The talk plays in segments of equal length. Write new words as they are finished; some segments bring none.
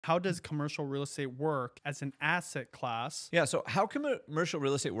How does commercial real estate work as an asset class? Yeah, so how commercial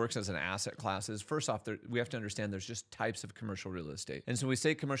real estate works as an asset class is, first off, we have to understand there's just types of commercial real estate. And so when we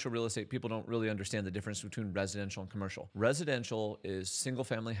say commercial real estate, people don't really understand the difference between residential and commercial. Residential is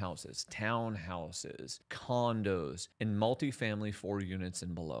single-family houses, townhouses, condos, and multifamily 4 units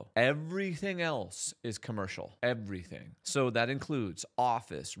and below. Everything else is commercial, everything. So that includes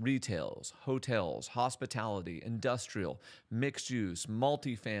office, retails, hotels, hospitality, industrial, mixed use,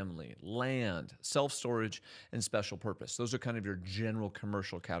 multifamily, land, self-storage, and special purpose. Those are kind of your general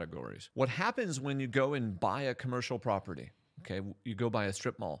commercial categories. What happens when you go and buy a commercial property? Okay, you go buy a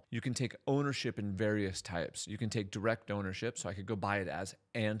strip mall. You can take ownership in various types. You can take direct ownership. So I could go buy it as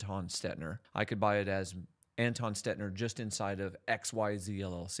Anton Stettner. I could buy it as Anton Stettner just inside of XYZ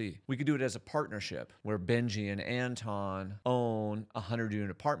LLC. We could do it as a partnership where Benji and Anton own a 100-unit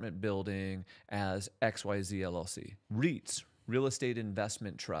apartment building as XYZ LLC. REITs, real estate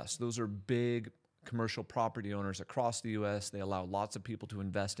investment trusts. Those are big commercial property owners across the US. They allow lots of people to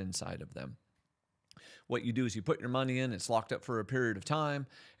invest inside of them. What you do is you put your money in, it's locked up for a period of time,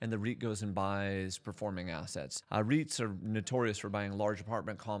 and the REIT goes and buys performing assets. REITs are notorious for buying large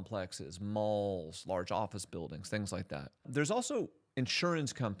apartment complexes, malls, large office buildings, things like that. There's also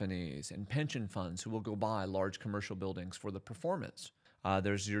insurance companies and pension funds who will go buy large commercial buildings for the performance.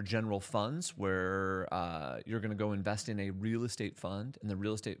 There's your general funds where you're going to go invest in a real estate fund, and the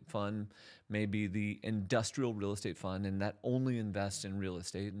real estate fund may be the industrial real estate fund, and that only invests in real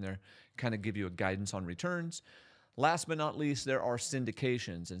estate, and they kind of give you a guidance on returns. Last but not least, there are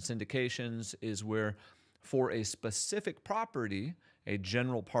syndications, and syndications is where for a specific property, a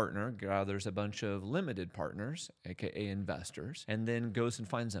general partner gathers a bunch of limited partners, aka investors, and then goes and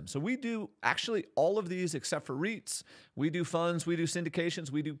finds them. So we do actually all of these except for REITs. We do funds, we do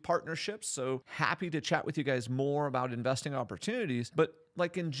syndications, we do partnerships. So happy to chat with you guys more about investing opportunities. But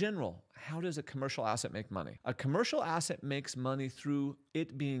like in general, how does a commercial asset make money? A commercial asset makes money through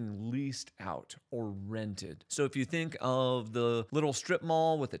it being leased out or rented. So if you think of the little strip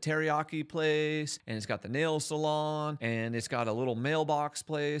mall with the teriyaki place, and it's got the nail salon, and it's got a little mailbox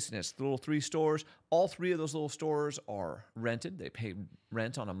place, and it's little 3 stores, all 3 of those little stores are rented. They pay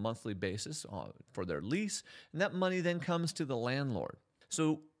rent on a monthly basis for their lease, and that money then comes to the landlord.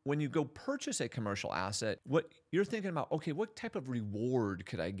 So when you go purchase a commercial asset, what you're thinking about, okay, what type of reward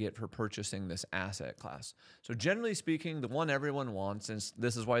could I get for purchasing this asset class? So generally speaking, the one everyone wants, and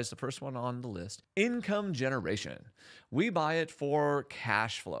this is why it's the first one on the list, income generation. We buy it for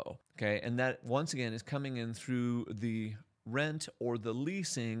cash flow, okay? And that, once again, is coming in through the rent or the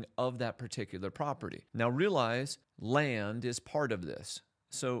leasing of that particular property. Now realize land is part of this.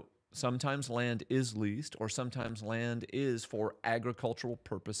 So sometimes land is leased, or sometimes land is for agricultural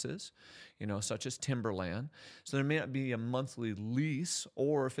purposes, such as timberland. So there may not be a monthly lease,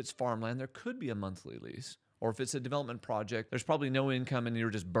 or if it's farmland, there could be a monthly lease. Or if it's a development project, there's probably no income and you're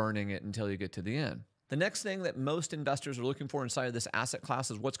just burning it until you get to the end. The next thing that most investors are looking for inside of this asset class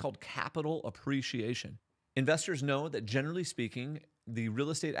is what's called capital appreciation. Investors know that generally speaking, the real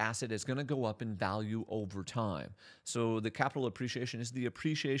estate asset is going to go up in value over time. So the capital appreciation is the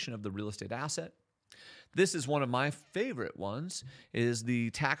appreciation of the real estate asset. This is one of my favorite ones, is the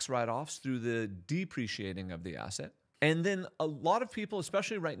tax write-offs through the depreciating of the asset. And then a lot of people,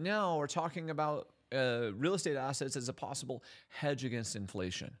 especially right now, are talking about real estate assets as a possible hedge against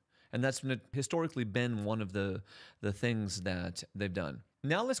inflation. And that's historically been one of the things that they've done.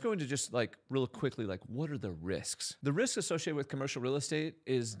 Now let's go into just real quickly, what are the risks? The risks associated with commercial real estate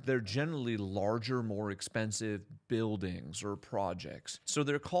is they're generally larger, more expensive buildings or projects. So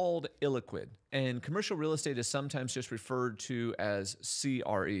they're called illiquid. And commercial real estate is sometimes just referred to as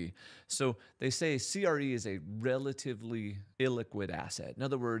CRE. So they say CRE is a relatively illiquid asset. In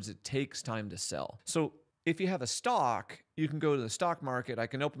other words, it takes time to sell. So if you have a stock, you can go to the stock market. I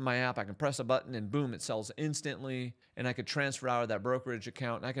can open my app, I can press a button, and boom, it sells instantly. And I could transfer out of that brokerage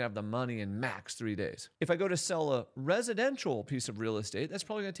account, and I can have the money in max 3 days. If I go to sell a residential piece of real estate, that's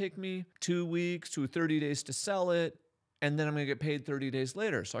probably going to take me 2 weeks to 30 days to sell it. And then I'm going to get paid 30 days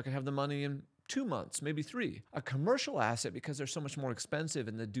later. So I can have the money in 2 months, maybe 3. A commercial asset, because they're so much more expensive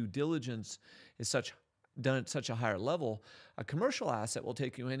and the due diligence is done at such a higher level, a commercial asset will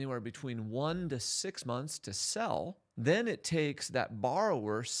take you anywhere between 1 to 6 months to sell. Then it takes that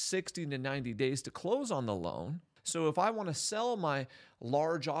borrower 60 to 90 days to close on the loan. So if I want to sell my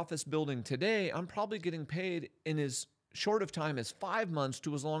large office building today, I'm probably getting paid in as short of time as 5 months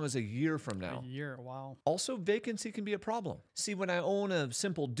to as long as a year from now. A year, wow. Also, vacancy can be a problem. See, when I own a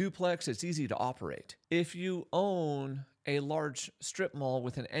simple duplex, it's easy to operate. If you own a large strip mall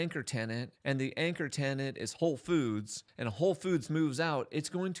with an anchor tenant, and the anchor tenant is Whole Foods, and Whole Foods moves out, it's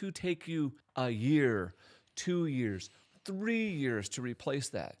going to take you a year, 2 years, 3 years to replace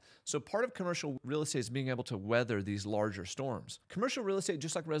that. So part of commercial real estate is being able to weather these larger storms. Commercial real estate,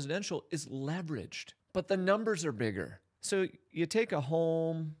 just like residential, is leveraged, but the numbers are bigger. So you take a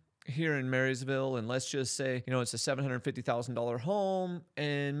home here in Marysville, and let's just say, it's a $750,000 home,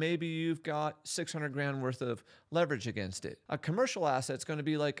 and maybe you've got 600 grand worth of leverage against it. A commercial asset's going to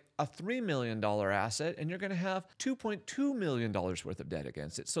be like a $3 million asset, and you're going to have $2.2 million worth of debt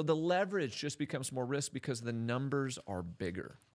against it. So the leverage just becomes more risk because the numbers are bigger.